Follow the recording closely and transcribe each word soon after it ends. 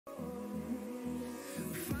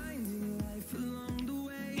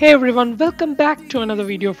Hey everyone, welcome back to another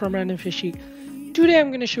video from Random Fishy. Today I'm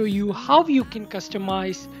going to show you how you can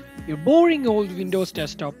customize your boring old Windows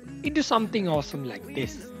desktop into something awesome like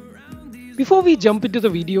this. Before we jump into the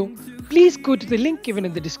video, please go to the link given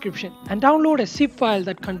in the description and download a zip file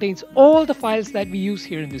that contains all the files that we use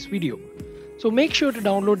here in this video. So make sure to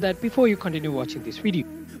download that before you continue watching this video.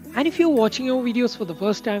 And if you're watching our videos for the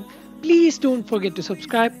first time, please don't forget to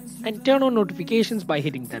subscribe and turn on notifications by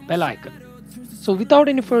hitting that bell icon. So without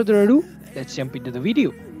any further ado, let's jump into the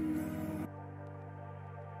video.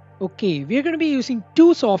 Okay, we're going to be using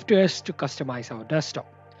two softwares to customize our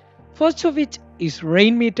desktop. First of which is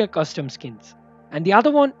rainmeter custom skins and the other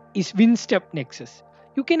one is WinStep Nexus.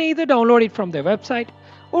 You can either download it from their website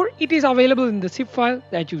or it is available in the zip file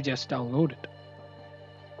that you just downloaded.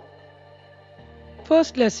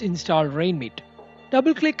 First, let's install rainmeter.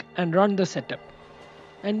 Double click and run the setup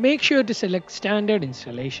and make sure to select standard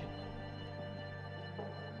installation.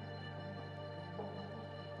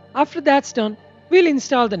 After that's done, we'll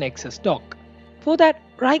install the Nexus dock. For that,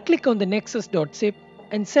 right click on the nexus.zip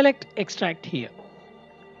and select extract here.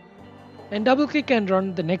 And double click and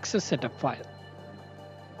run the Nexus setup file.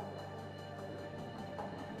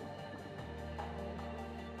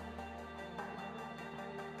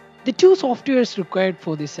 The two softwares required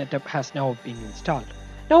for this setup has now been installed.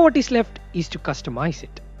 Now what is left is to customize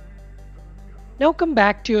it. Now come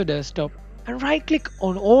back to your desktop and right click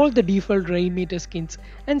on all the default rainmeter skins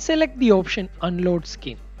and select the option unload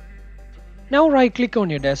skin. Now right click on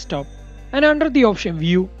your desktop and under the option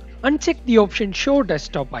view, uncheck the option show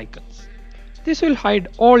desktop icons. This will hide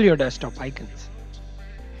all your desktop icons.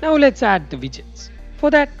 Now let's add the widgets. For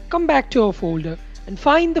that, come back to our folder and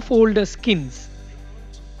find the folder skins.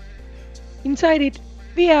 Inside it,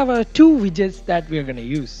 we have our two widgets that we are going to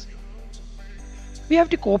use. We have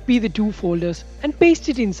to copy the two folders and paste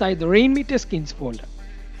it inside the rainmeter skins folder.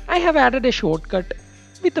 I have added a shortcut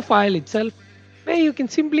with the file itself where you can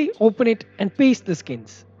simply open it and paste the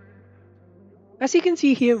skins. As you can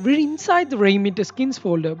see here, we're inside the rainmeter skins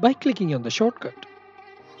folder by clicking on the shortcut.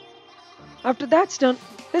 After that's done,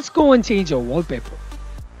 let's go and change our wallpaper.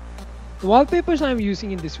 The wallpapers I'm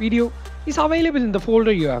using in this video is available in the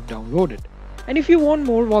folder you have downloaded. And if you want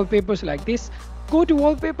more wallpapers like this, go to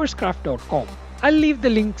wallpaperscraft.com. I'll leave the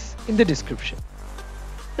links in the description.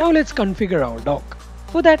 Now let's configure our dock.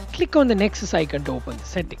 For that, click on the Nexus icon to open the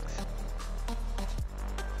settings.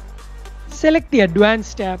 Select the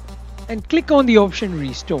Advanced tab and click on the option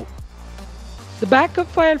Restore. The backup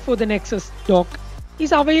file for the Nexus dock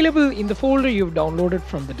is available in the folder you've downloaded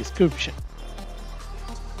from the description.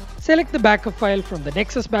 Select the backup file from the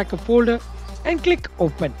Nexus backup folder and click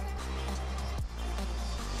Open.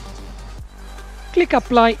 Click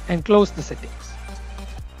Apply and close the settings.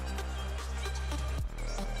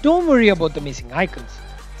 Don't worry about the missing icons.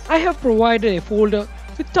 I have provided a folder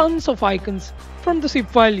with tons of icons from the zip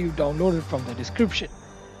file you downloaded from the description.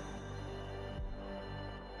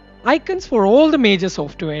 Icons for all the major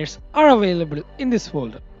softwares are available in this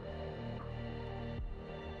folder.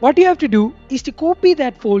 What you have to do is to copy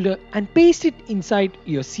that folder and paste it inside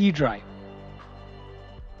your C drive.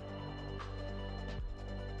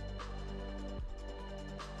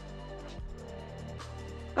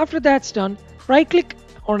 After that's done, right click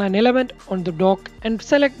on an element on the dock and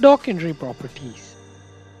select Dock Entry Properties.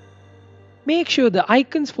 Make sure the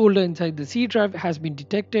icons folder inside the C drive has been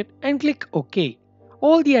detected and click OK.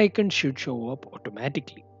 All the icons should show up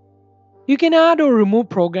automatically. You can add or remove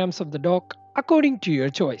programs of the dock according to your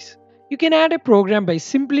choice. You can add a program by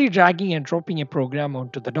simply dragging and dropping a program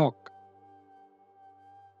onto the dock.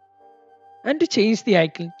 And to change the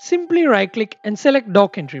icon, simply right click and select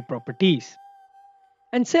Dock Entry Properties.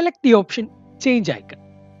 And select the option Change Icon.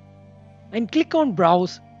 And click on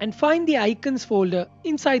Browse and find the icons folder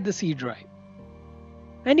inside the C drive.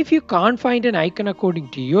 And if you can't find an icon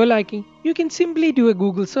according to your liking, you can simply do a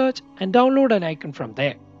Google search and download an icon from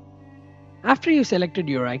there. After you selected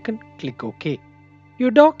your icon, click OK.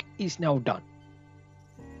 Your dock is now done.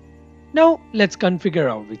 Now let's configure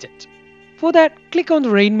our widget. For that, click on the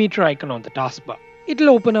rainmeter icon on the taskbar. It'll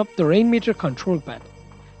open up the rainmeter control panel.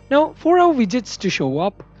 Now for our widgets to show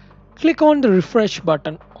up, click on the refresh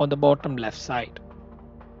button on the bottom left side.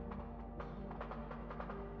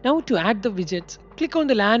 Now to add the widgets, click on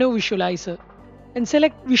the Nano visualizer and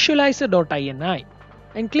select visualizer.ini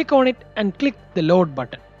and click on it and click the load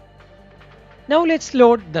button. Now let's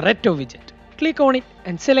load the retro widget. Click on it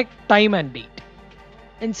and select time and date.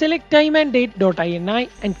 And select time and date.ini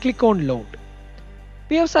and click on load.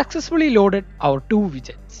 We have successfully loaded our two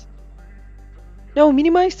widgets. Now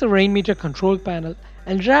minimize the rainmeter control panel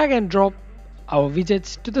and drag and drop our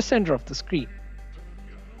widgets to the center of the screen.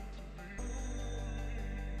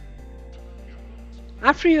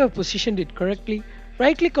 After you have positioned it correctly,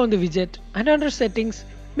 right click on the widget and under settings,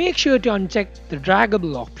 make sure to uncheck the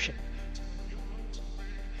draggable option.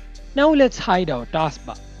 Now let's hide our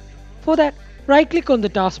taskbar. For that, right click on the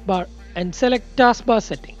taskbar and select taskbar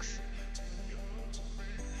settings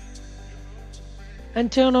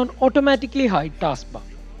and turn on automatically hide taskbar.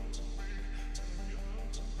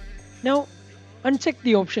 Now uncheck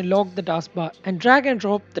the option lock the taskbar and drag and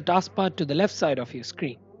drop the taskbar to the left side of your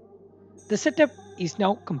screen. The setup is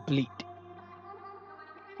now complete.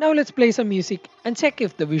 Now let's play some music and check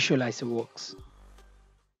if the visualizer works.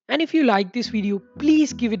 And if you like this video,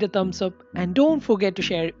 please give it a thumbs up and don't forget to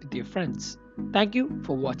share it with your friends. Thank you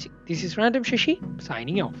for watching. This is Random Shashi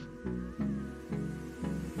signing off.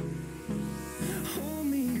 Hold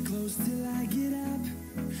me close till I get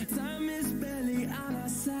up. Time is barely on our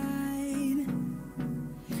side.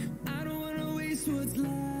 I don't wanna waste what's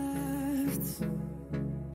left.